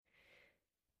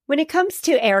When it comes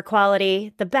to air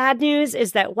quality, the bad news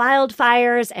is that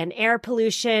wildfires and air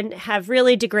pollution have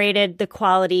really degraded the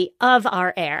quality of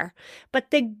our air.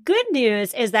 But the good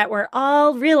news is that we're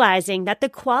all realizing that the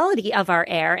quality of our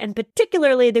air, and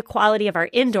particularly the quality of our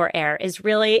indoor air, is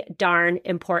really darn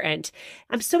important.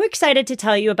 I'm so excited to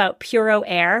tell you about Puro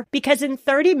Air because in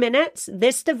 30 minutes,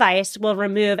 this device will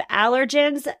remove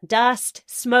allergens, dust,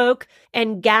 smoke,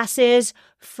 and gases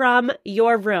from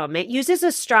your room. It uses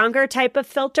a stronger type of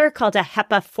filter called a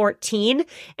HEPA 14,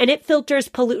 and it filters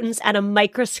pollutants at a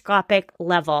microscopic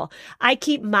level. I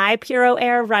keep my Puro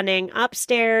Air running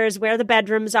upstairs where the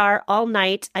bedrooms are all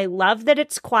night. I love that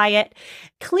it's quiet.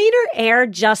 Cleaner air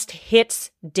just hits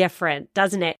different,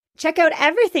 doesn't it? Check out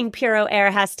everything Puro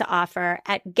Air has to offer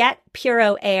at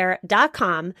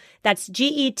getpuroair.com. That's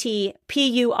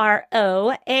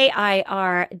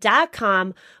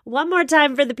getpuroair.com. One more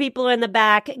time for the people in the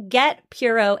back,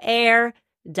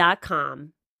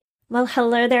 getpuroair.com. Well,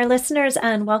 hello there, listeners,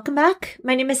 and welcome back.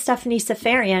 My name is Stephanie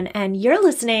Safarian, and you're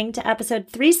listening to episode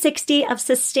 360 of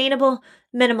Sustainable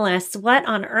Minimalists. What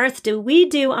on earth do we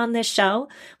do on this show?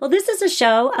 Well, this is a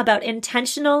show about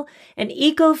intentional and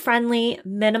eco-friendly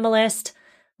minimalist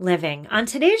living. On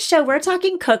today's show, we're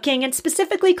talking cooking and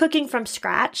specifically cooking from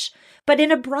scratch, but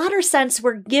in a broader sense,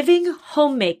 we're giving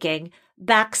homemaking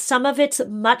back some of its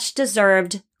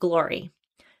much-deserved glory.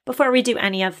 Before we do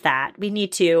any of that, we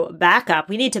need to back up.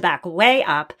 We need to back way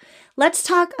up. Let's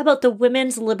talk about the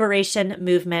women's liberation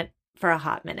movement for a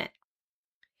hot minute.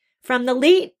 From the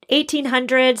late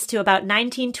 1800s to about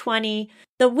 1920,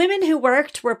 the women who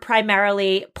worked were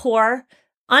primarily poor,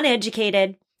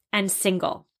 uneducated, and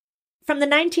single. From the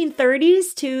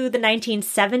 1930s to the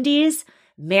 1970s,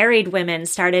 married women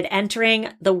started entering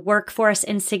the workforce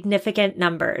in significant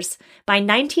numbers. By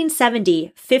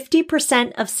 1970,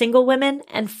 50% of single women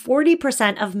and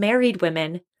 40% of married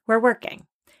women were working.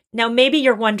 Now, maybe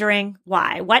you're wondering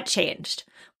why. What changed?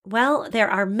 Well, there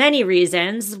are many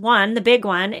reasons. One, the big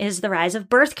one, is the rise of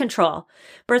birth control.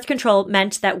 Birth control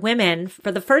meant that women,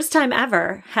 for the first time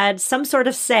ever, had some sort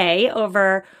of say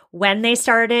over when they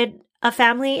started a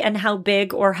family and how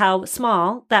big or how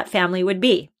small that family would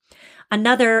be.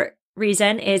 Another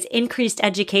reason is increased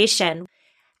education.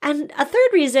 And a third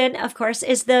reason, of course,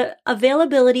 is the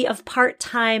availability of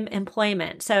part-time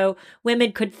employment. So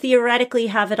women could theoretically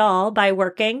have it all by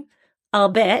working a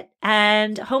bit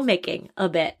and homemaking a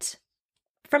bit.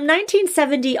 From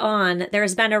 1970 on,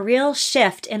 there's been a real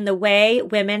shift in the way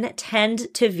women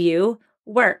tend to view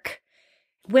work.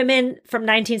 Women from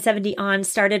 1970 on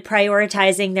started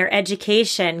prioritizing their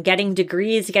education, getting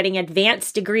degrees, getting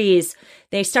advanced degrees.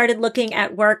 They started looking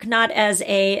at work not as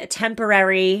a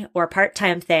temporary or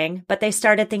part-time thing, but they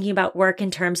started thinking about work in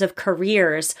terms of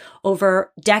careers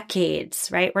over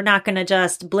decades, right? We're not going to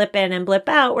just blip in and blip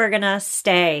out. We're going to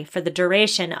stay for the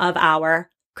duration of our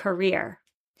career.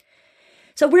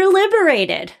 So we're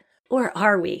liberated. Or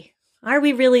are we? Are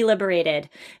we really liberated?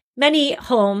 Many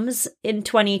homes in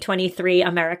 2023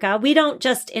 America, we don't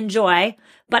just enjoy,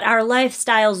 but our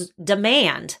lifestyles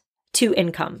demand two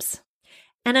incomes.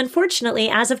 And unfortunately,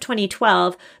 as of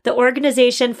 2012, the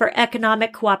Organization for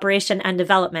Economic Cooperation and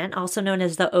Development, also known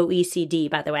as the OECD,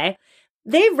 by the way,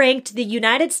 they ranked the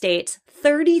United States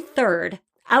 33rd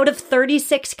out of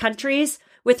 36 countries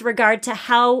with regard to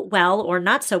how well or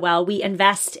not so well we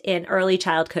invest in early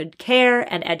childhood care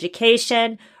and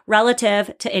education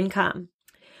relative to income.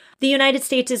 The United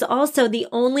States is also the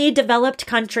only developed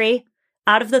country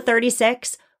out of the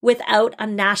 36 without a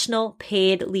national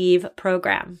paid leave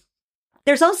program.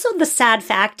 There's also the sad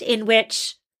fact in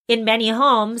which, in many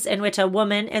homes in which a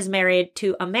woman is married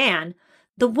to a man,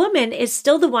 the woman is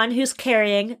still the one who's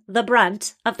carrying the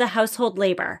brunt of the household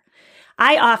labor.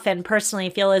 I often personally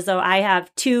feel as though I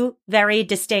have two very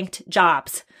distinct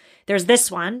jobs. There's this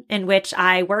one in which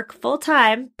I work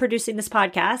full-time producing this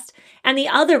podcast, and the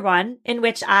other one in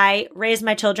which I raise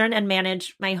my children and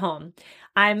manage my home.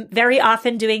 I'm very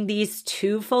often doing these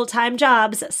two full-time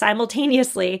jobs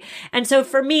simultaneously. And so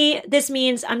for me, this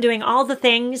means I'm doing all the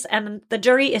things, and the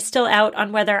jury is still out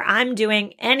on whether I'm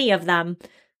doing any of them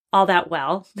all that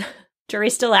well.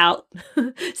 Jury's still out.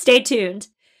 Stay tuned.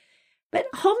 But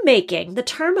homemaking, the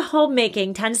term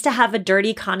homemaking tends to have a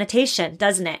dirty connotation,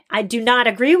 doesn't it? I do not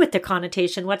agree with the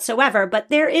connotation whatsoever, but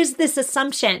there is this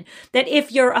assumption that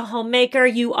if you're a homemaker,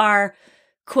 you are,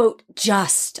 quote,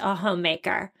 just a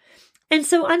homemaker. And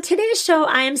so on today's show,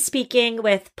 I am speaking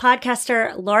with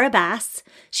podcaster Laura Bass.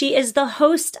 She is the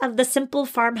host of the Simple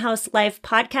Farmhouse Life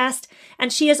podcast,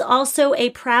 and she is also a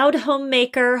proud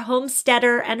homemaker,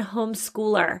 homesteader, and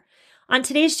homeschooler. On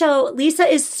today's show, Lisa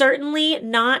is certainly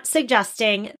not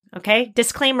suggesting Okay.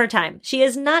 Disclaimer time. She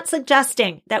is not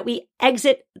suggesting that we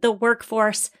exit the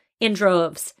workforce in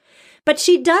droves, but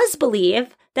she does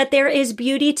believe that there is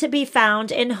beauty to be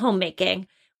found in homemaking.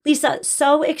 Lisa,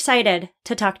 so excited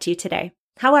to talk to you today.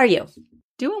 How are you?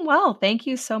 Doing well. Thank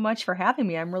you so much for having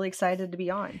me. I'm really excited to be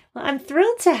on. Well, I'm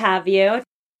thrilled to have you.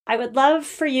 I would love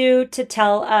for you to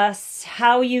tell us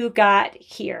how you got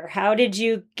here. How did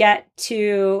you get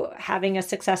to having a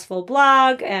successful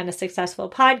blog and a successful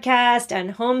podcast and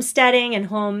homesteading and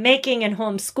homemaking and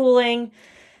homeschooling?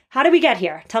 How did we get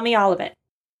here? Tell me all of it.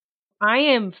 I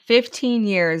am 15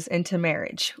 years into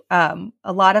marriage.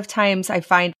 A lot of times I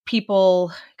find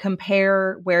people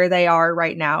compare where they are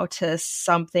right now to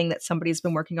something that somebody's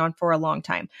been working on for a long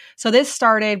time. So this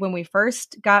started when we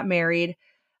first got married.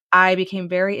 I became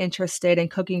very interested in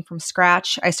cooking from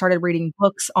scratch. I started reading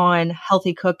books on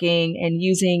healthy cooking and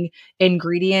using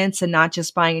ingredients and not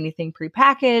just buying anything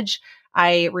prepackaged.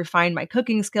 I refined my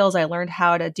cooking skills. I learned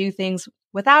how to do things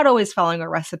without always following a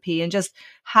recipe and just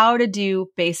how to do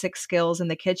basic skills in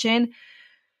the kitchen.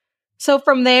 So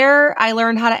from there, I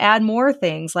learned how to add more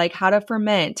things like how to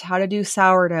ferment, how to do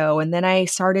sourdough. And then I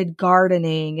started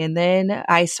gardening. And then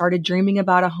I started dreaming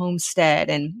about a homestead.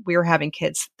 And we were having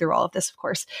kids through all of this, of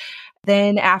course.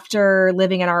 Then after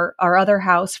living in our other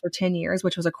house for 10 years,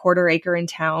 which was a 1/4 acre in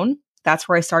town, that's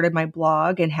where I started my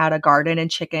blog and had a garden and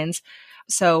chickens.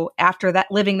 So after that,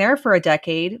 living there for a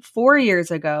decade, 4 years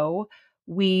ago,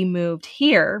 we moved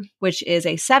here, which is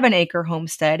a 7-acre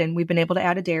homestead, and we've been able to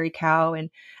add a dairy cow. And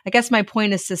I guess my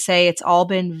point is to say it's all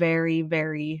been very,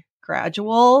 very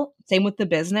gradual. Same with the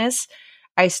business.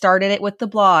 I started it with the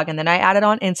blog, and then I added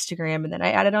on Instagram, and then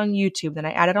I added on YouTube, then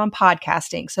I added on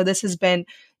podcasting. So this has been,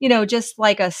 just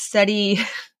like a steady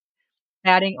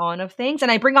adding on of things,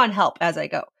 and I bring on help as I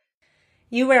go.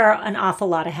 You wear an awful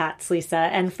lot of hats, Lisa.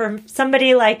 And for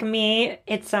somebody like me,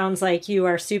 it sounds like you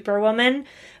are superwoman.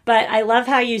 But I love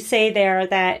how you say there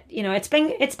that,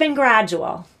 it's been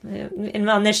gradual. And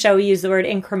on this show, we use the word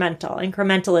incremental.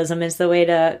 Incrementalism is the way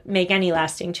to make any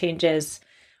lasting changes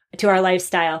to our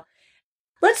lifestyle.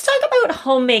 Let's talk about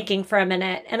homemaking for a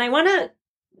minute. And I want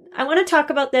to talk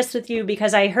about this with you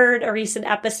because I heard a recent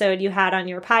episode you had on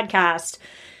your podcast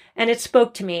and it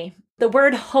spoke to me. The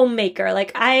word homemaker,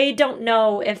 like I don't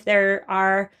know if there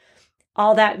are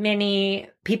all that many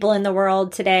people in the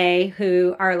world today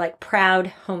who are like proud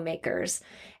homemakers.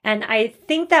 And I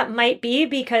think that might be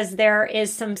because there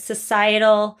is some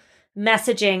societal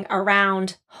messaging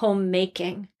around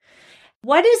homemaking.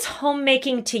 What is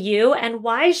homemaking to you, and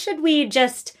why should we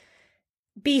just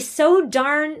be so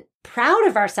darn proud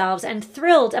of ourselves and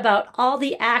thrilled about all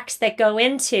the acts that go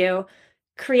into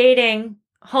creating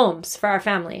homes for our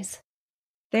families?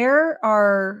 There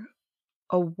are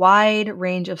a wide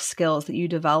range of skills that you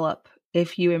develop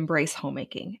if you embrace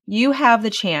homemaking. You have the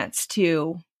chance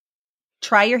to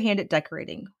try your hand at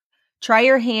decorating. Try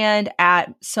your hand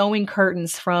at sewing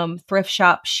curtains from thrift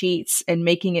shop sheets and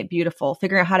making it beautiful,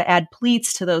 figuring out how to add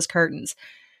pleats to those curtains,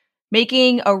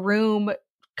 making a room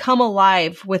come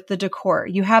alive with the decor.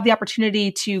 You have the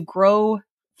opportunity to grow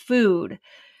food,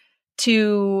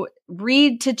 to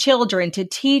read to children, to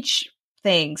teach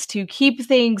things, to keep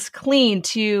things clean,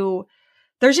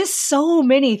 there's just so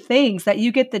many things that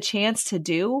you get the chance to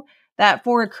do that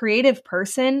for a creative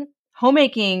person,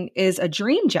 homemaking is a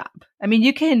dream job. I mean,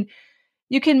 you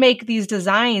can make these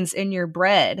designs in your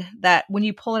bread that when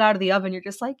you pull it out of the oven, you're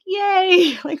just like,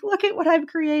 yay, like, look at what I've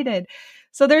created.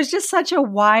 So there's just such a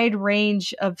wide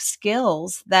range of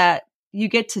skills that you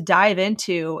get to dive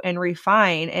into and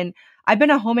refine. And I've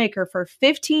been a homemaker for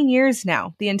 15 years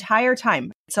now, the entire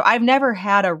time. So I've never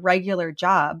had a regular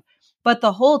job, but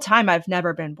the whole time I've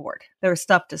never been bored. There's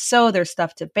stuff to sew, there's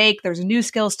stuff to bake, there's new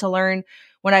skills to learn.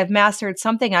 When I've mastered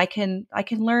something, I can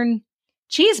learn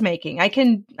cheese making.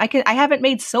 I haven't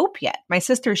made soap yet. My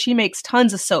sister, she makes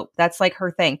tons of soap. That's like her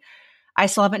thing. I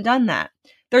still haven't done that.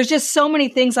 There's just so many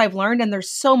things I've learned, and there's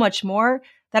so much more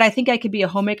that I think I could be a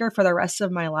homemaker for the rest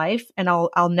of my life, and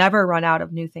I'll never run out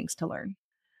of new things to learn.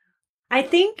 I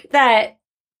think that,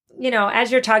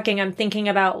 as you're talking, I'm thinking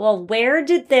about, well, where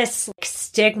did this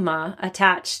stigma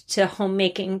attached to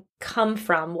homemaking come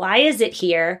from? Why is it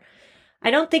here?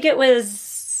 I don't think it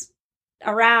was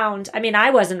around. I mean, I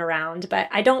wasn't around, but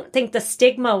I don't think the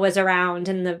stigma was around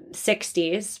in the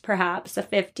 60s, perhaps the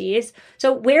 50s.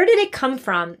 So where did it come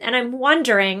from? And I'm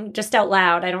wondering, just out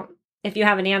loud, if you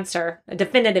have an answer, a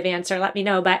definitive answer, let me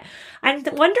know. But I'm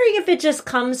wondering if it just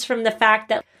comes from the fact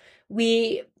that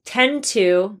we tend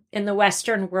to, in the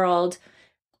Western world,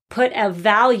 put a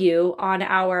value on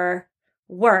our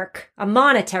work, a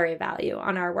monetary value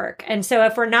on our work. And so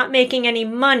if we're not making any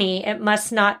money, it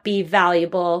must not be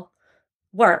valuable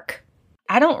work?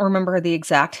 I don't remember the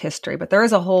exact history, but there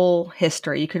is a whole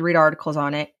history. You could read articles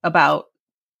on it about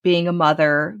being a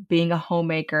mother, being a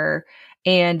homemaker,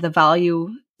 and the value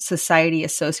society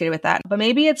associated with that. But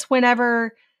maybe it's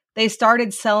whenever they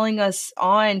started selling us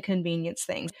on convenience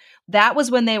things. That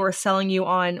was when they were selling you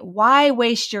on, why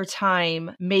waste your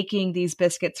time making these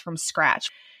biscuits from scratch?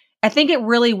 I think it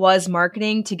really was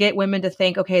marketing to get women to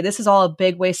think, okay, this is all a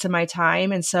big waste of my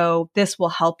time. And so this will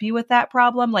help you with that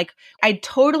problem. Like, I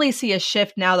totally see a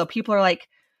shift now, though. People are like,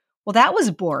 well, that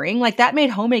was boring. Like, that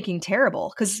made homemaking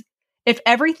terrible. Because if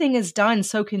everything is done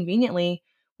so conveniently,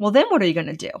 well, then what are you going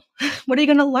to do? What are you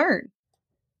going to learn?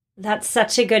 That's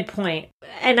such a good point.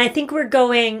 And I think we're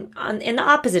going in the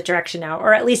opposite direction now,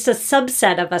 or at least a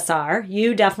subset of us are.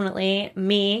 You definitely,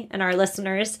 me, and our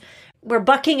listeners. We're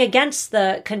bucking against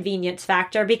the convenience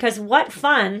factor, because what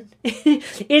fun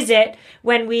is it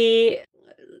when we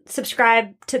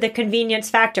subscribe to the convenience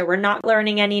factor? We're not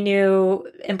learning any new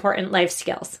important life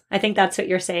skills. I think that's what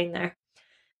you're saying there.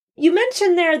 You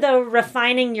mentioned there, though,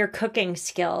 refining your cooking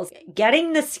skills,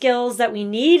 getting the skills that we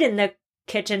need in the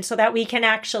kitchen so that we can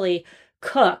actually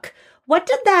cook. What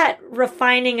did that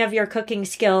refining of your cooking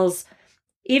skills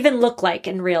even look like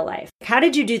in real life? How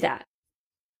did you do that?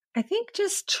 I think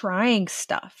just trying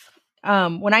stuff.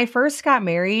 When I first got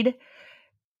married,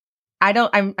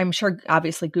 I'm sure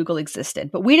obviously Google existed,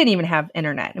 but we didn't even have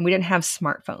internet and we didn't have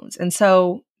smartphones. And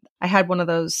so I had one of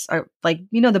those,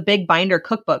 the big binder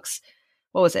cookbooks.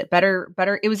 What was it? Better.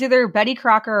 It was either Betty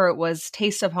Crocker or it was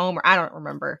Taste of Home, or I don't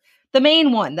remember. The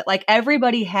main one that like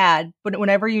everybody had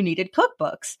whenever you needed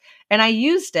cookbooks. And I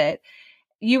used it.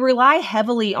 You rely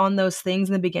heavily on those things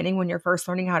in the beginning when you're first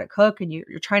learning how to cook and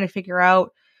you're trying to figure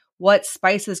out what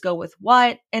spices go with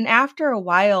what. And after a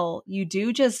while, you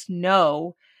do just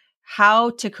know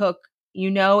how to cook. You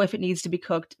know if it needs to be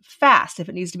cooked fast, if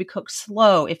it needs to be cooked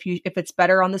slow, if it's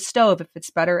better on the stove, if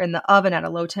it's better in the oven at a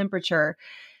low temperature.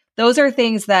 Those are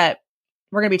things that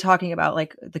we're going to be talking about,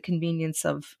 like the convenience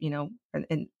of,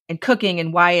 and cooking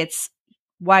and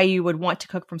why you would want to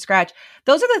cook from scratch.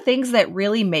 Those are the things that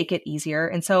really make it easier.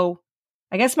 And so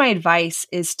I guess my advice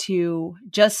is to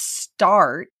just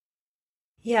start.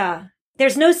 Yeah.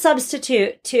 There's no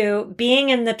substitute to being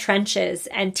in the trenches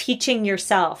and teaching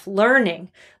yourself,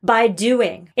 learning by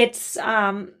doing. It's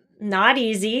not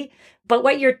easy, but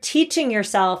what you're teaching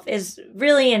yourself is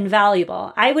really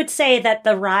invaluable. I would say that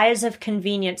the rise of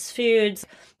convenience foods,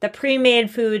 the pre-made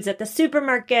foods at the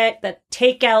supermarket, the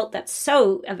takeout that's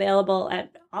so available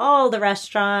at all the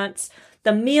restaurants,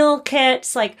 the meal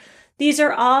kits, like these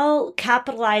are all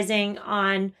capitalizing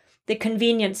on the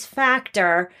convenience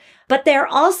factor. But they're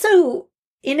also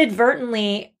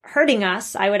inadvertently hurting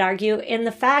us, I would argue, in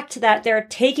the fact that they're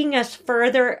taking us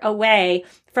further away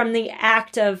from the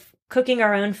act of cooking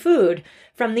our own food,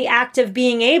 from the act of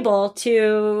being able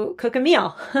to cook a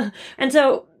meal. And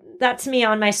so that's me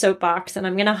on my soapbox, and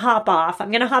I'm going to hop off.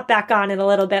 I'm going to hop back on in a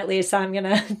little bit, Lisa. I'm going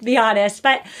to be honest.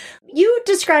 But you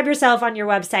describe yourself on your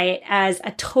website as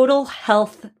a total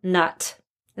health nut.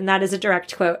 And that is a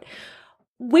direct quote.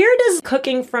 Where does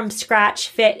cooking from scratch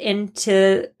fit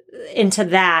into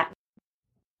that?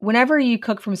 Whenever you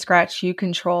cook from scratch, you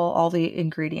control all the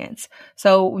ingredients.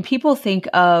 So when people think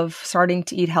of starting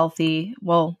to eat healthy,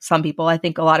 well, some people, I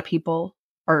think a lot of people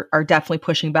are definitely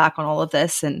pushing back on all of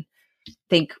this and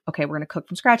think, okay, we're going to cook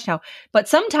from scratch now. But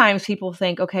sometimes people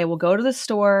think, okay, we'll go to the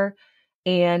store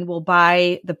and we'll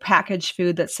buy the packaged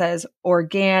food that says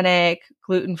organic,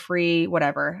 gluten-free,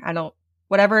 whatever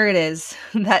it is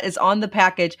that is on the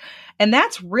package. And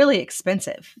that's really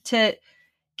expensive. To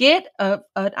get an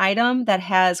item that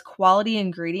has quality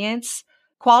ingredients,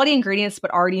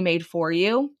 but already made for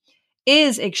you,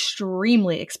 is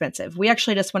extremely expensive. We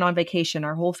actually just went on vacation,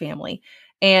 our whole family,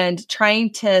 and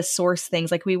trying to source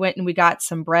things. Like we went and we got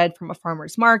some bread from a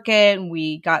farmer's market and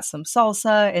we got some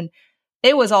salsa, and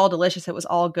it was all delicious. It was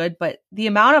all good. But the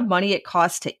amount of money it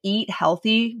costs to eat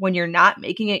healthy when you're not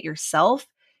making it yourself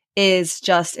is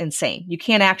just insane. You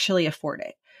can't actually afford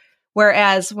it.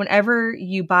 Whereas whenever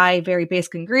you buy very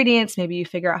basic ingredients, maybe you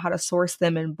figure out how to source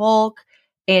them in bulk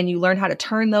and you learn how to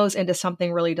turn those into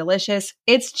something really delicious,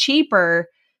 it's cheaper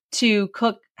to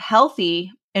cook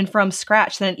healthy and from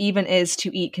scratch than it even is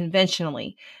to eat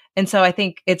conventionally. And so I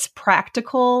think it's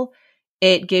practical.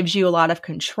 It gives you a lot of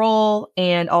control.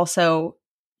 And also,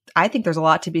 I think there's a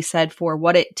lot to be said for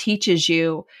what it teaches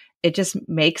you. It just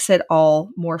makes it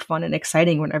all more fun and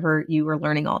exciting whenever you are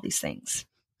learning all these things.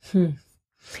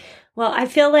 Well, I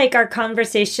feel like our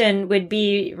conversation would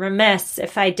be remiss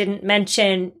if I didn't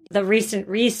mention the recent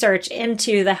research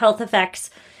into the health effects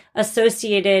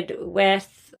associated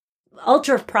with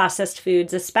ultra processed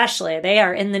foods, especially, they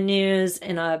are in the news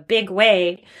in a big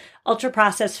way. Ultra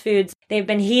processed foods, they've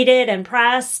been heated and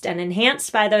pressed and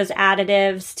enhanced by those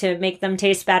additives to make them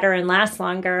taste better and last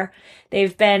longer.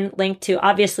 They've been linked to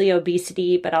obviously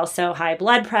obesity, but also high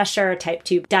blood pressure, type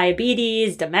 2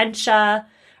 diabetes, dementia,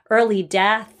 early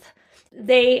death.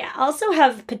 They also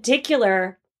have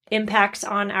particular impacts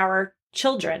on our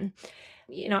children.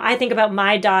 I think about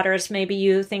my daughters, maybe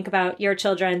you think about your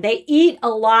children. They eat a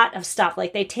lot of stuff,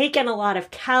 like they take in a lot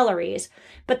of calories,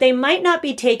 but they might not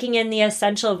be taking in the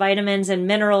essential vitamins and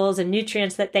minerals and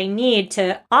nutrients that they need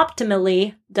to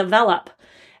optimally develop.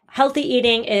 Healthy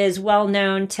eating is well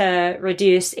known to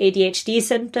reduce ADHD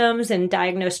symptoms in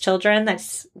diagnosed children.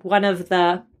 That's one of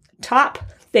the top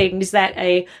things that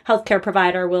a healthcare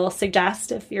provider will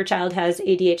suggest if your child has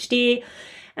ADHD.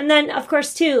 And then, of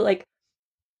course, too, like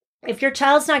if your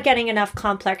child's not getting enough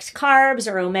complex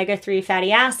carbs or omega-3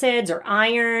 fatty acids or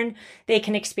iron, they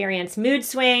can experience mood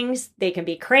swings. They can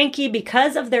be cranky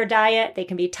because of their diet. They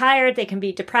can be tired. They can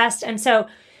be depressed. And so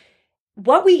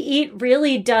what we eat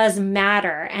really does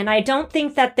matter. And I don't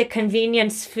think that the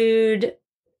convenience food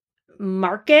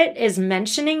market is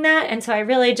mentioning that. And so I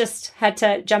really just had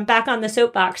to jump back on the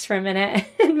soapbox for a minute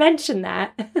and mention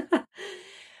that.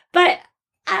 But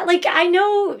I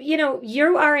know,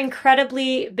 you are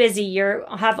incredibly busy. You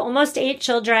have almost 8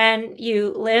 children.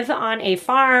 You live on a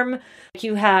farm.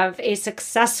 You have a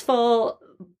successful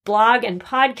blog and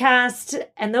podcast.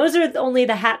 And those are only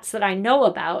the hats that I know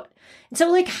about. And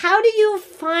so, how do you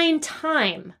find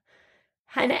time?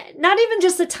 And not even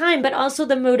just the time, but also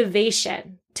the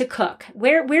motivation to cook.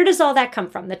 Where does all that come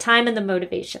from? The time and the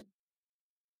motivation?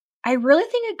 I really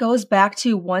think it goes back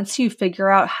to once you figure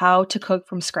out how to cook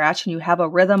from scratch and you have a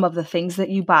rhythm of the things that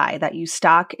you buy, that you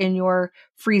stock in your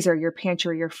freezer, your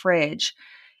pantry, your fridge,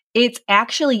 it's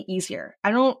actually easier.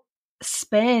 I don't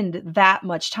spend that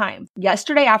much time.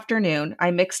 Yesterday afternoon,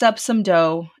 I mixed up some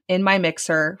dough in my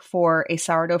mixer for a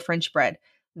sourdough French bread.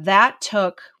 That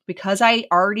took, because I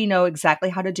already know exactly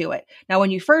how to do it. Now,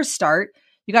 when you first start,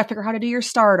 you got to figure out how to do your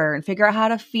starter and figure out how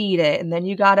to feed it. And then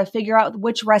you got to figure out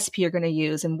which recipe you're going to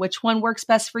use and which one works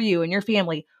best for you and your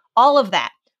family. All of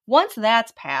that. Once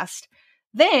that's passed,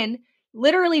 then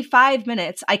literally 5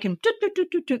 minutes, I can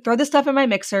throw this stuff in my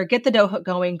mixer, get the dough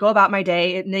going, go about my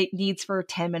day. It needs for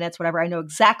 10 minutes, whatever. I know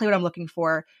exactly what I'm looking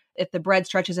for. If the bread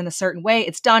stretches in a certain way,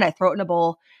 it's done. I throw it in a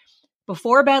bowl.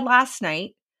 Before bed last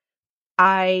night,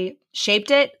 I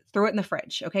shaped it, threw it in the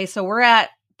fridge. Okay, so we're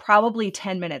at probably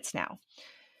 10 minutes now.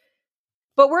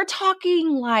 But we're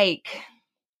talking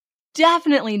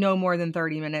definitely no more than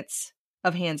 30 minutes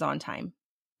of hands-on time.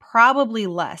 Probably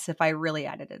less if I really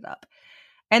added it up.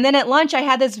 And then at lunch, I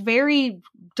had this very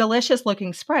delicious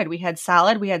looking spread. We had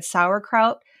salad, we had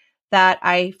sauerkraut that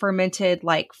I fermented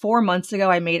 4 months ago.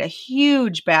 I made a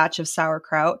huge batch of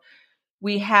sauerkraut.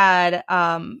 We had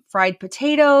fried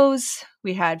potatoes,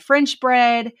 we had French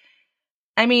bread.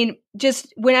 I mean,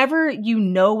 just whenever you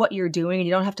know what you're doing and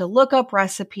you don't have to look up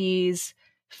recipes,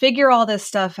 figure all this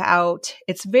stuff out,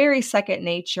 it's very second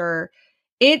nature.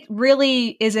 It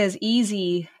really is as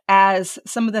easy as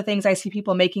some of the things I see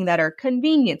people making that are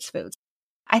convenience foods.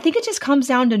 I think it just comes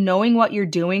down to knowing what you're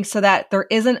doing so that there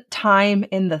isn't time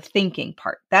in the thinking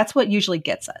part. That's what usually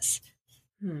gets us.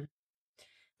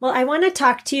 Well, I want to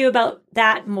talk to you about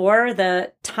that more,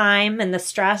 the time and the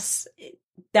stress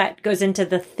that goes into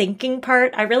the thinking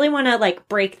part. I really want to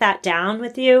break that down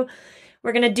with you.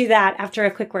 We're going to do that after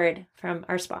a quick word from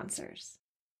our sponsors.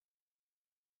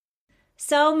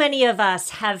 So many of us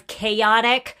have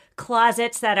chaotic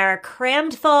closets that are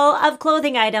crammed full of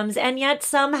clothing items, and yet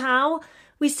somehow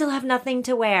we still have nothing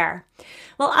to wear.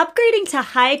 Well, upgrading to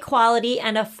high quality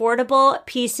and affordable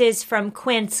pieces from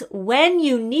Quince when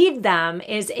you need them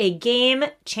is a game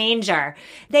changer.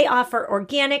 They offer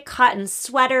organic cotton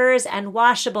sweaters and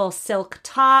washable silk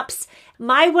tops.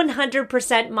 My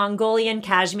 100% Mongolian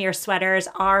cashmere sweaters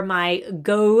are my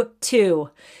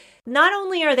go-to. Not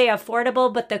only are they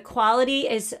affordable, but the quality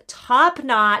is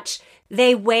top-notch.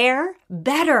 They wear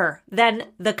better than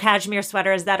the cashmere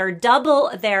sweaters that are double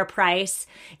their price.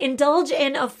 Indulge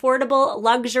in affordable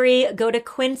luxury. Go to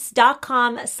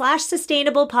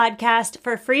quince.com/sustainable podcast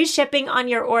for free shipping on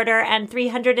your order and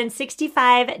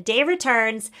 365-day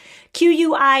returns.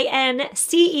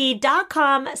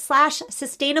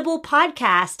 QUINCE.com/sustainable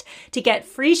podcast to get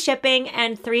free shipping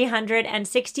and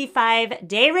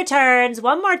 365-day returns.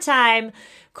 One more time,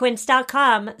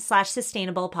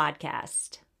 quince.com/sustainable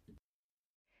podcast.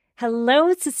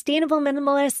 Hello, Sustainable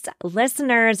Minimalist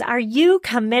listeners. Are you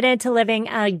committed to living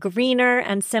a greener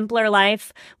and simpler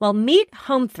life? Well, meet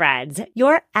Home Threads,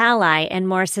 your ally in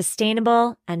more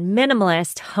sustainable and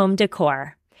minimalist home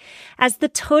decor. As the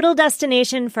total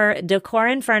destination for decor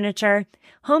and furniture,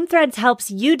 Home Threads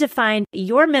helps you define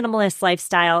your minimalist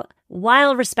lifestyle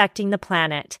while respecting the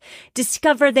planet.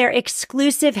 Discover their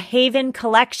exclusive Haven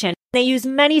collection. They use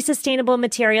many sustainable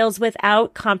materials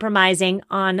without compromising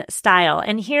on style.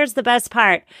 And here's the best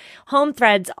part. Home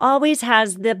Threads always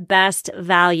has the best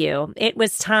value. It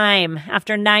was time.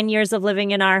 After 9 years of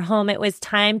living in our home, it was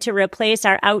time to replace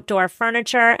our outdoor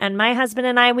furniture. And my husband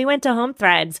and I, we went to Home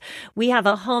Threads. We have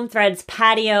a Home Threads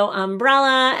patio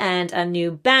umbrella and a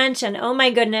new bench. And oh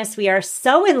my goodness, we are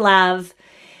so in love.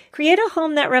 Create a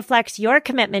home that reflects your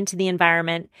commitment to the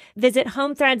environment. Visit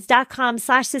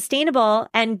homethreads.com/sustainable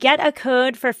and get a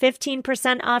code for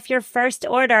 15% off your first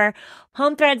order.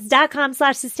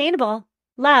 Homethreads.com/sustainable.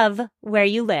 Love where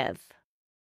you live.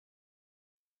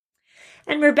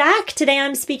 And we're back. Today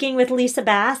I'm speaking with Lisa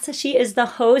Bass. She is the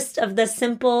host of the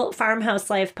Simple Farmhouse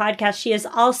Life podcast. She is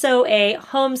also a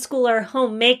homeschooler,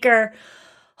 homemaker,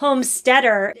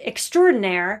 homesteader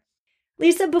extraordinaire.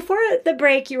 Lisa, before the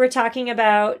break, you were talking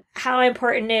about how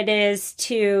important it is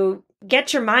to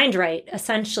get your mind right,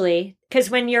 essentially.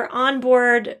 Because when you're on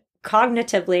board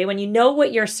cognitively, when you know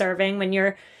what you're serving, when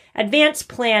you're advanced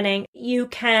planning, you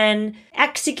can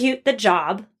execute the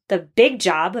job, the big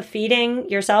job of feeding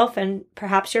yourself and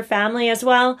perhaps your family as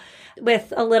well,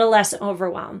 with a little less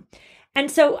overwhelm. And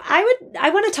so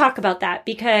I want to talk about that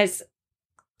because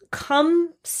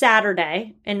come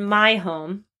Saturday in my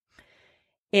home,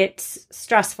 it's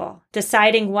stressful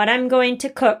deciding what I'm going to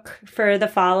cook for the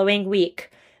following week,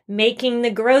 making the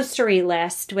grocery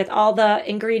list with all the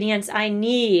ingredients I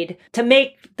need to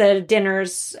make the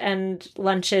dinners and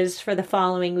lunches for the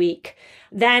following week.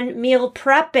 Then meal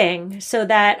prepping so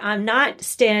that I'm not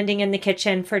standing in the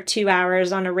kitchen for 2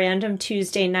 hours on a random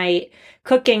Tuesday night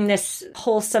cooking this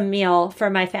wholesome meal for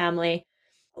my family.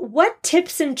 What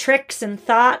tips and tricks and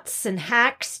thoughts and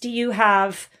hacks do you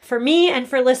have for me and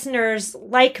for listeners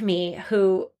like me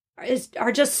who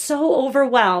are just so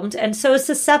overwhelmed and so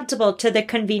susceptible to the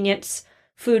convenience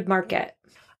food market?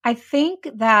 I think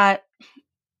that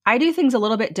I do things a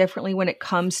little bit differently when it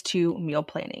comes to meal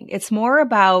planning. It's more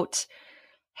about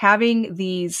having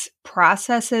these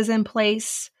processes in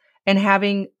place and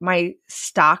having my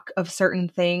stock of certain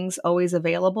things always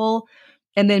available,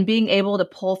 and then being able to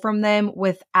pull from them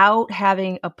without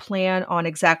having a plan on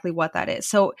exactly what that is.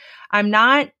 So I'm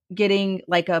not getting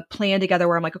like a plan together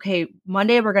where I'm like, okay,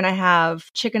 Monday we're going to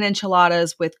have chicken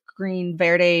enchiladas with green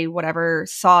verde, whatever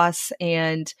sauce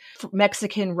and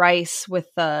Mexican rice with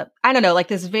I don't know, like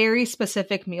this very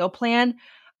specific meal plan.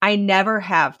 I never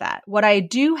have that. What I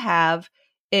do have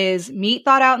is meat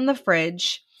thawed out in the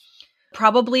fridge,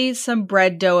 probably some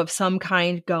bread dough of some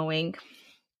kind going,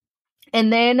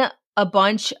 and then a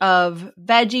bunch of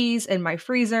veggies in my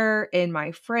freezer, in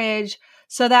my fridge,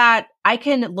 so that I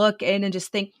can look in and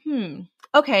just think,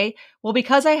 okay, well,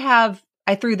 because I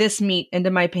threw this meat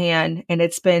into my pan and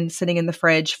it's been sitting in the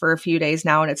fridge for a few days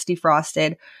now and it's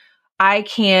defrosted, I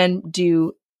can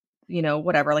do,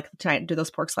 whatever, like tonight, do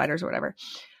those pork sliders or whatever.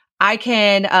 I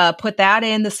can put that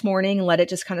in this morning and let it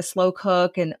just kind of slow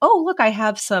cook. And, oh, look, I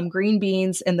have some green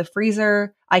beans in the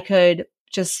freezer. I could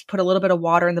just put a little bit of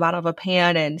water in the bottom of a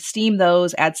pan and steam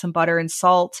those, add some butter and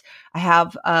salt. I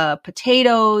have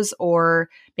potatoes or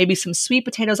maybe some sweet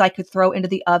potatoes I could throw into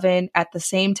the oven at the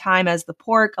same time as the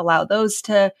pork, allow those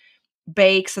to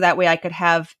bake. So that way I could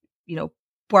have,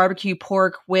 barbecue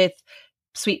pork with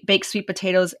baked sweet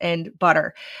potatoes and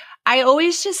butter. I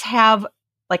always just have,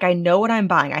 like, I know what I'm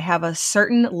buying. I have a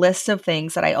certain list of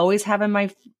things that I always have in my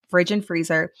fridge and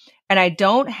freezer, and I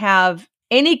don't have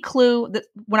any clue that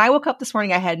when I woke up this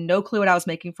morning, I had no clue what I was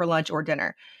making for lunch or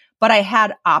dinner, but I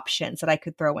had options that I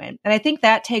could throw in. And I think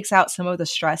that takes out some of the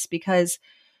stress because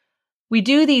we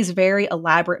do these very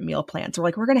elaborate meal plans. We're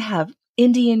like, we're going to have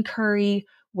Indian curry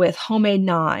with homemade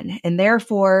naan. And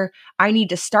therefore I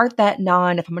need to start that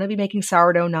naan if I'm going to be making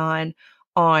sourdough naan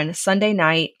on Sunday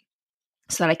night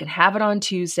so that I can have it on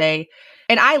Tuesday.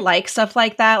 And I like stuff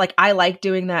like that. Like, I like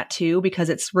doing that too, because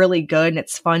it's really good and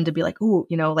it's fun to be like, ooh,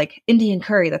 like Indian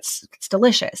curry, it's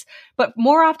delicious. But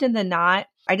more often than not,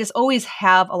 I just always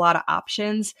have a lot of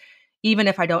options, even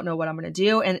if I don't know what I'm going to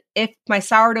do. And if my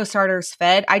sourdough starter's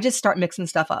fed, I just start mixing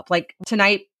stuff up. Like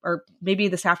tonight, or maybe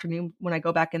this afternoon when I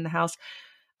go back in the house,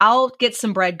 I'll get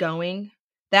some bread going.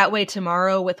 That way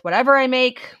tomorrow with whatever I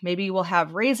make, maybe we'll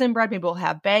have raisin bread, maybe we'll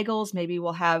have bagels, maybe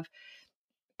we'll have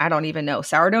I don't even know,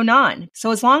 sourdough naan.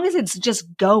 So as long as it's just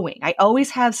going, I always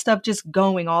have stuff just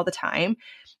going all the time.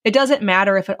 It doesn't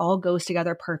matter if it all goes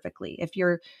together perfectly. If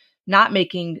you're not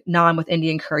making naan with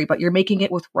Indian curry, but you're making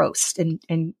it with roast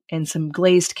and some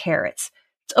glazed carrots,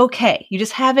 it's okay. You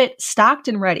just have it stocked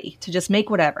and ready to just make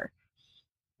whatever.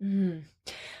 Mm.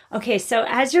 Okay, so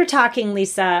as you're talking,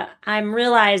 Lisa, I'm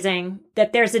realizing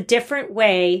that there's a different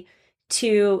way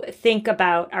to think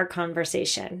about our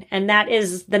conversation, and that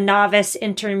is the novice,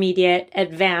 intermediate,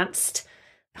 advanced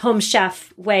home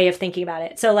chef way of thinking about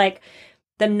it. So like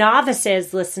the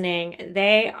novices listening,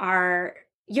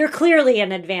 you're clearly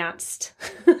an advanced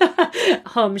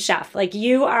home chef. Like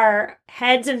you are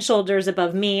heads and shoulders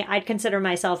above me. I'd consider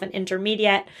myself an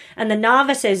intermediate, and the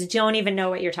novices don't even know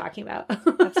what you're talking about.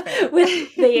 That's fair.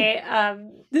 With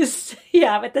the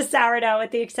with the sourdough,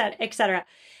 with the et cetera.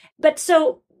 But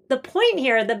so the point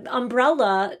here, the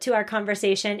umbrella to our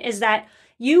conversation is that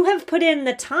you have put in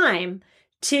the time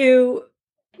to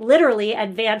literally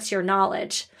advance your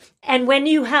knowledge. And when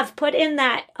you have put in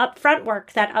that upfront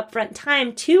work, that upfront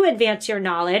time to advance your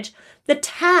knowledge, the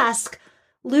task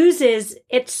loses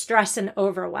its stress and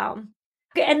overwhelm.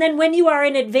 And then when you are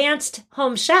an advanced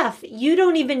home chef, you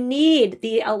don't even need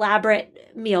the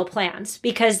elaborate meal plans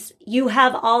because you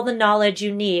have all the knowledge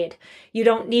you need. You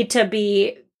don't need to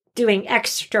be doing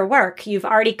extra work. You've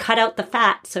already cut out the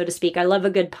fat, so to speak. I love a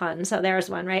good pun. So there's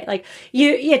one, right? Like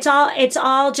it's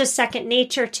all just second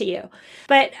nature to you.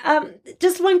 But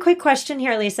just one quick question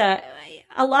here, Lisa.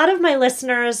 A lot of my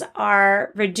listeners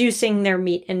are reducing their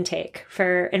meat intake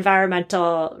for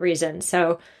environmental reasons.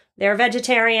 So they're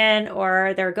vegetarian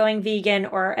or they're going vegan,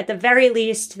 or at the very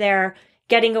least, they're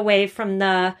getting away from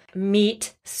the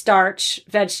meat, starch,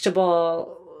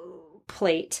 vegetable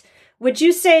plate. Would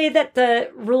you say that the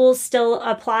rules still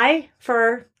apply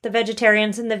for the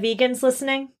vegetarians and the vegans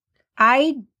listening?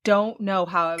 I don't know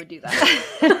how I would do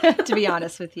that, to be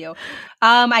honest with you.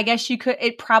 I guess you could.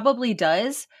 It probably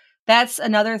does. That's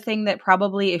another thing that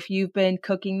probably if you've been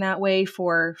cooking that way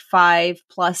for 5+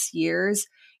 years,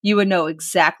 you would know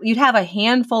exactly. You'd have a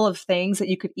handful of things that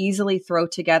you could easily throw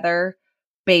together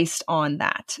based on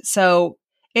that. So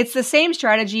it's the same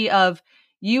strategy of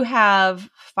you have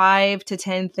 5 to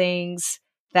 10 things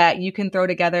that you can throw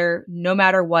together no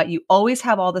matter what. You always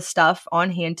have all the stuff on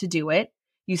hand to do it.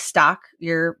 You stock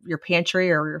your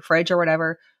pantry or your fridge or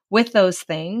whatever with those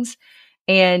things,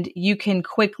 and you can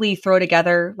quickly throw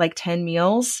together like 10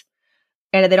 meals,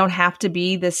 and they don't have to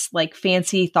be this like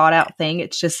fancy thought out thing.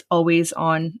 It's just always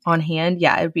on hand.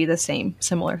 Yeah, it would be the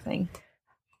similar thing.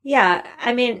 Yeah,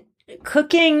 I mean,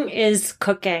 cooking is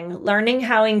cooking. Learning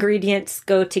how ingredients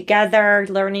go together,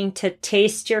 learning to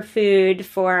taste your food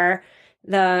for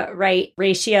the right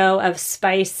ratio of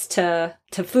spice to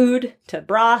food, to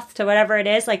broth, to whatever it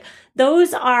is. Like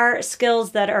those are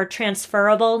skills that are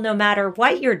transferable no matter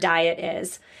what your diet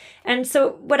is. And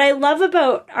so what I love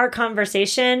about our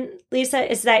conversation,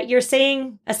 Lisa, is that you're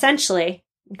saying essentially,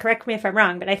 correct me if I'm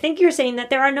wrong, but I think you're saying that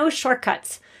there are no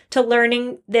shortcuts to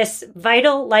learning this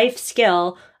vital life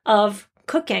skill of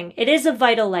cooking. It is a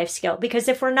vital life skill because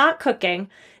if we're not cooking,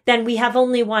 then we have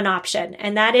only one option,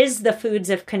 and that is the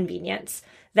foods of convenience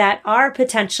that are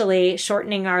potentially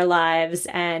shortening our lives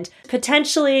and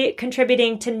potentially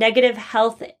contributing to negative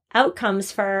health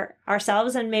outcomes for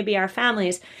ourselves and maybe our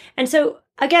families. And so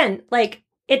again, like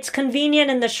it's convenient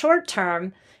in the short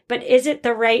term, but is it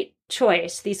the right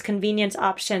choice, these convenience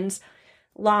options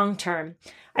long term?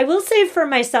 I will say for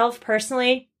myself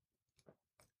personally,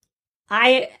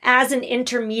 as an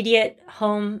intermediate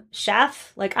home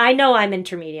chef, like I know I'm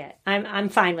intermediate. I'm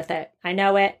fine with it. I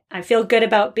know it. I feel good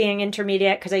about being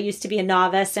intermediate because I used to be a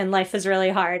novice and life was really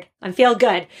hard. I feel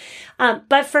good.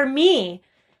 But for me,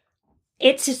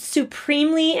 it's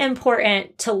supremely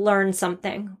important to learn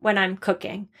something when I'm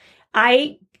cooking.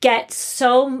 I get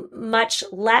so much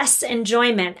less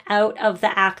enjoyment out of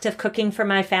the act of cooking for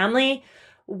my family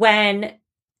when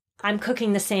I'm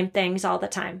cooking the same things all the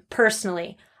time,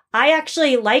 personally. I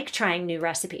actually like trying new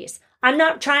recipes. I'm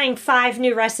not trying 5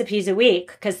 new recipes a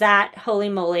week because that, holy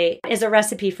moly, is a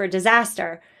recipe for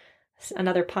disaster.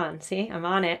 Another pun. See, I'm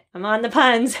on it. I'm on the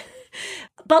puns.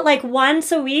 But like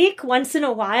once a week, once in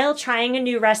a while, trying a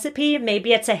new recipe,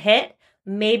 maybe it's a hit,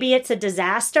 maybe it's a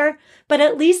disaster, but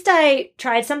at least I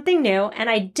tried something new and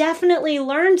I definitely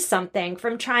learned something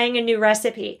from trying a new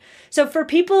recipe. So for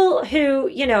people who,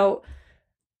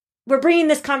 we're bringing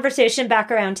this conversation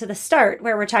back around to the start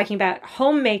where we're talking about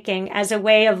homemaking as a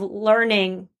way of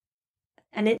learning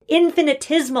an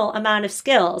infinitesimal amount of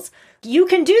skills. You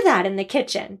can do that in the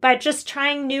kitchen by just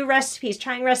trying new recipes,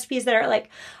 trying recipes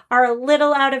that are a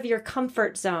little out of your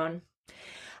comfort zone.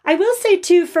 I will say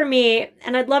too, for me,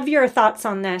 and I'd love your thoughts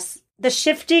on this, the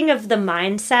shifting of the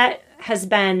mindset has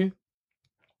been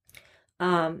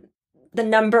the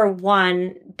number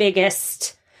one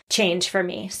biggest change for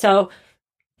me. So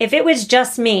if it was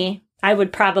just me, I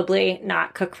would probably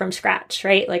not cook from scratch,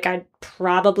 right? Like I'd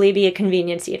probably be a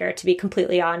convenience eater, to be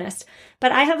completely honest.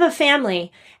 But I have a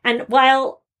family. And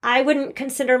while I wouldn't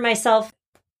consider myself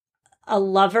a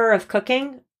lover of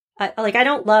cooking, I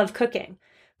don't love cooking.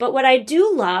 But what I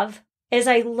do love is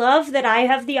I love that I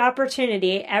have the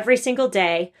opportunity every single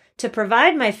day to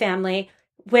provide my family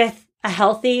with a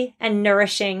healthy and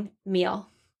nourishing meal.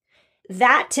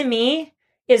 That to me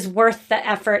is worth the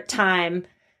effort, time,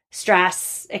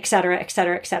 stress, et cetera, et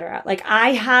cetera, et cetera. Like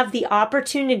I have the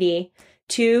opportunity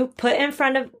to put in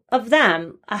front of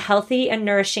them a healthy and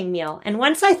nourishing meal. And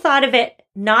once I thought of it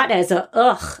not as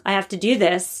I have to do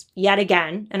this yet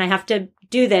again, and I have to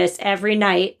do this every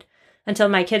night until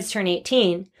my kids turn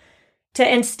 18,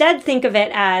 to instead think of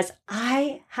it as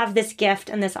I have this gift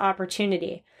and this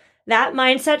opportunity. That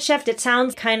mindset shift, it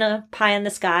sounds kind of pie in the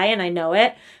sky, and I know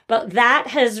it, but that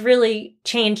has really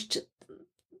changed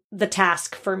the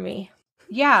task for me.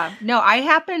 Yeah, no, I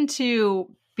happen to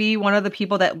be one of the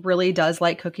people that really does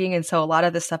like cooking. And so a lot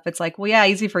of this stuff, it's like, well, yeah,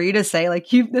 easy for you to say, like,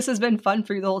 this has been fun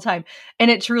for you the whole time.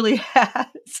 And it truly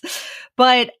has.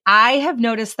 But I have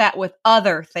noticed that with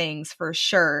other things for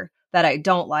sure that I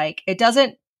don't like. It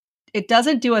doesn't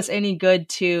do us any good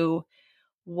to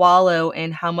wallow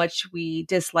in how much we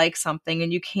dislike something.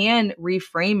 And you can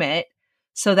reframe it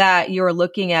so that you're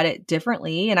looking at it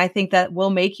differently. And I think that will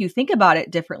make you think about it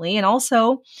differently. And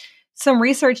also some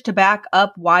research to back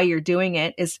up why you're doing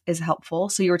it is helpful.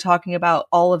 So you were talking about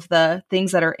all of the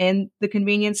things that are in the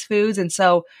convenience foods. And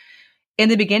so in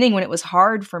the beginning, when it was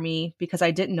hard for me because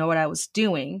I didn't know what I was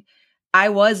doing, I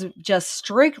was just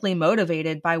strictly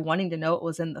motivated by wanting to know what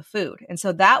was in the food. And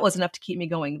so that was enough to keep me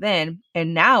going then.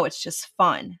 And now it's just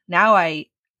fun. Now I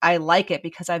like it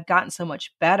because I've gotten so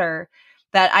much better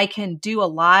that I can do a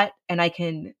lot, and I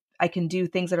can do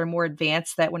things that are more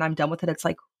advanced that when I'm done with it, it's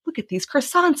like, look at these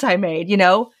croissants I made,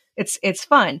 it's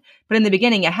fun. But in the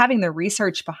beginning, having the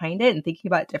research behind it and thinking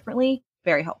about it differently,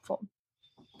 very helpful.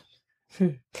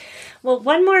 Well,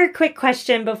 one more quick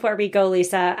question before we go,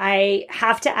 Lisa. I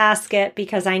have to ask it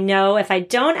because I know if I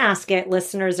don't ask it,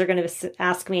 listeners are going to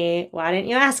ask me, why didn't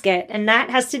you ask it? And that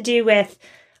has to do with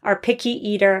our picky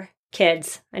eater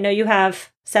kids. I know you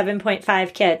have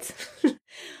 7.5 kids.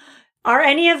 Are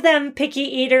any of them picky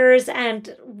eaters?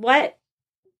 And what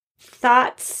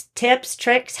thoughts, tips,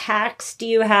 tricks, hacks do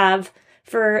you have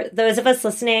for those of us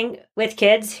listening with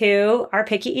kids who are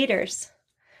picky eaters?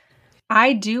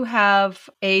 I do have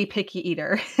a picky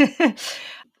eater.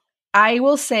 I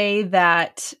will say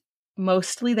that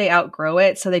mostly they outgrow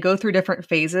it. So they go through different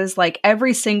phases. Like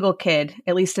every single kid,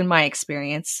 at least in my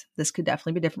experience, this could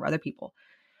definitely be different for other people.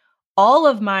 All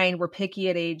of mine were picky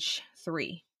at age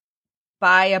 3.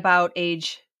 By about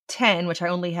age 10, which I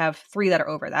only have 3 that are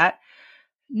over that,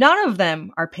 none of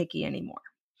them are picky anymore.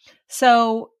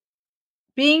 So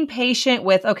being patient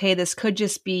with, okay, this could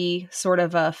just be sort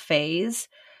of a phase.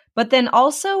 But then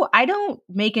also, I don't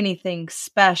make anything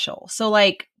special. So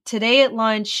like today at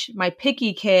lunch, my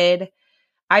picky kid,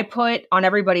 I put on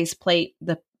everybody's plate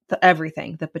the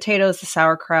everything, the potatoes, the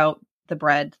sauerkraut, the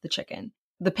bread, the chicken.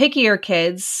 The pickier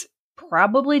kids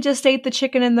probably just ate the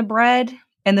chicken and the bread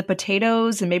and the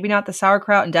potatoes and maybe not the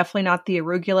sauerkraut and definitely not the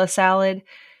arugula salad.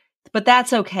 But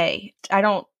that's okay. I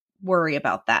don't worry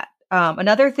about that.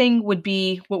 Another thing would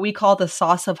be what we call the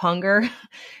sauce of hunger.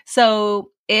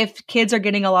 So if kids are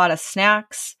getting a lot of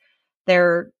snacks,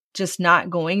 they're just not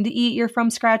going to eat your from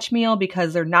scratch meal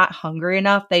because they're not hungry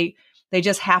enough. They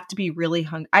just have to be really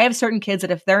hungry. I have certain kids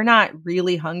that if they're not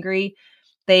really hungry,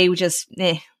 they just,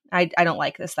 I don't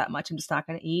like this that much. I'm just not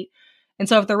going to eat. And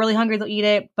so if they're really hungry, they'll eat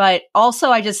it. But also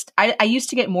I used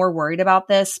to get more worried about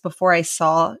this before I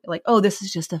saw like, oh, this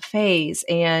is just a phase.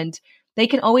 And they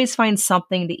can always find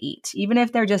something to eat, even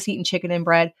if they're just eating chicken and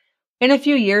bread. In a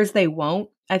few years, they won't.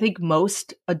 I think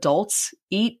most adults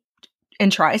eat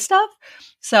and try stuff.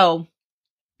 So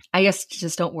I guess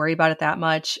just don't worry about it that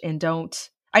much. And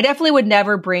I definitely would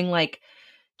never bring like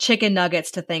chicken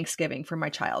nuggets to Thanksgiving for my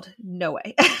child. No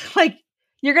way. Like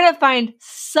you're going to find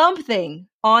something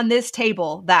on this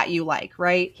table that you like,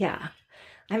 right? Yeah.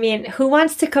 I mean, who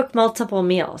wants to cook multiple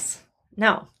meals?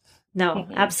 No,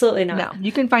 absolutely not. No,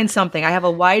 you can find something. I have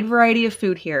a wide variety of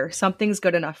food here. Something's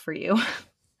good enough for you.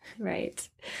 Right.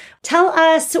 Tell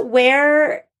us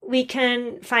where we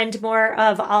can find more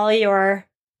of all your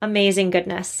amazing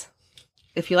goodness.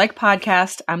 If you like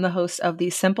podcasts, I'm the host of the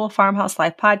Simple Farmhouse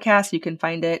Life podcast. You can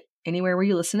find it anywhere where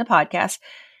you listen to podcasts.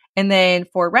 And then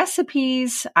for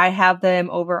recipes, I have them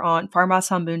over on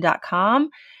farmhouseonboone.com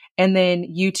and then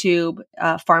YouTube,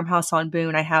 Farmhouse on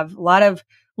Boone. I have a lot of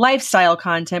lifestyle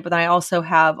content, but then I also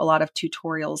have a lot of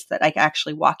tutorials that I can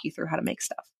actually walk you through how to make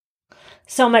stuff.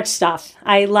 So much stuff.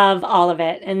 I love all of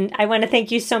it. And I want to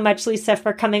thank you so much, Lisa,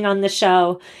 for coming on the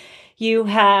show. You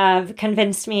have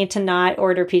convinced me to not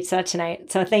order pizza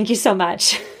tonight. So thank you so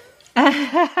much.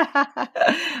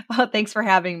 Well, thanks for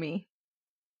having me.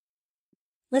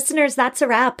 Listeners, that's a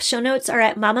wrap. Show notes are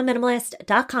at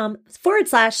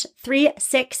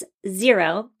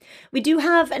mamaminimalist.com/360. We do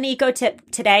have an eco tip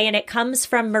today, and it comes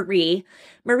from Marie.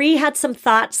 Marie had some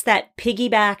thoughts that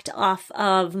piggybacked off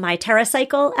of my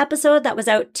TerraCycle episode that was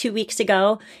out 2 weeks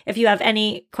ago. If you have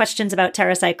any questions about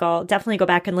TerraCycle, definitely go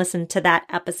back and listen to that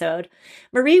episode.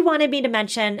 Marie wanted me to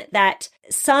mention that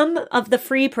some of the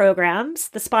free programs,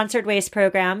 the sponsored waste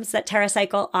programs that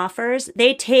TerraCycle offers,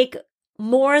 they take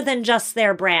more than just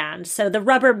their brand. So the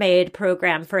Rubbermaid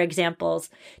program, for example,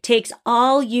 takes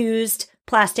all used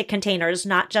plastic containers,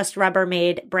 not just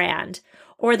Rubbermaid brand.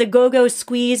 Or the Go-Go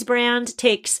Squeeze brand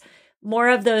takes more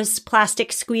of those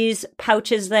plastic squeeze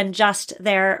pouches than just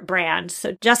their brand.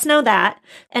 So just know that.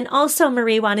 And also,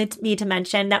 Marie wanted me to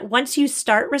mention that once you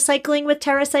start recycling with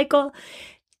TerraCycle,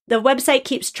 the website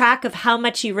keeps track of how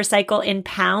much you recycle in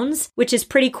pounds, which is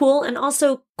pretty cool and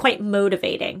also quite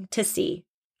motivating to see.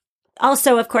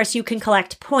 Also, of course, you can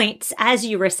collect points as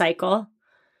you recycle.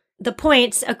 The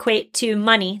points equate to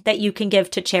money that you can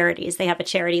give to charities. They have a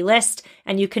charity list,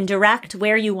 and you can direct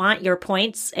where you want your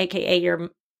points, aka your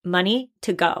money,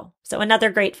 to go. So another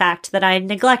great fact that I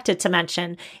neglected to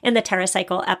mention in the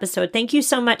TerraCycle episode. Thank you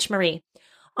so much, Marie.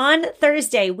 On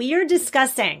Thursday, we are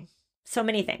discussing so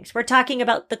many things. We're talking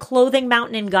about the clothing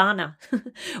mountain in Ghana.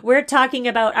 We're talking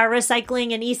about our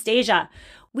recycling in East Asia.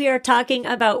 We are talking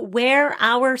about where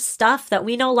our stuff that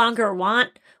we no longer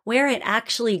want, where it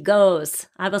actually goes.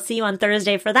 I will see you on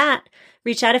Thursday for that.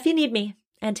 Reach out if you need me,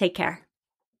 and take care.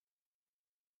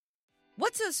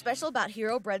 What's so special about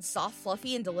Hero Bread's soft,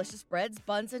 fluffy, and delicious breads,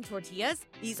 buns, and tortillas?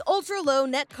 These ultra-low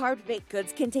net-carb baked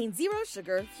goods contain zero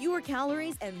sugar, fewer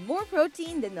calories, and more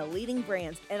protein than the leading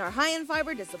brands, and are high in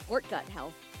fiber to support gut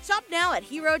health. Shop now at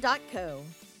hero.co.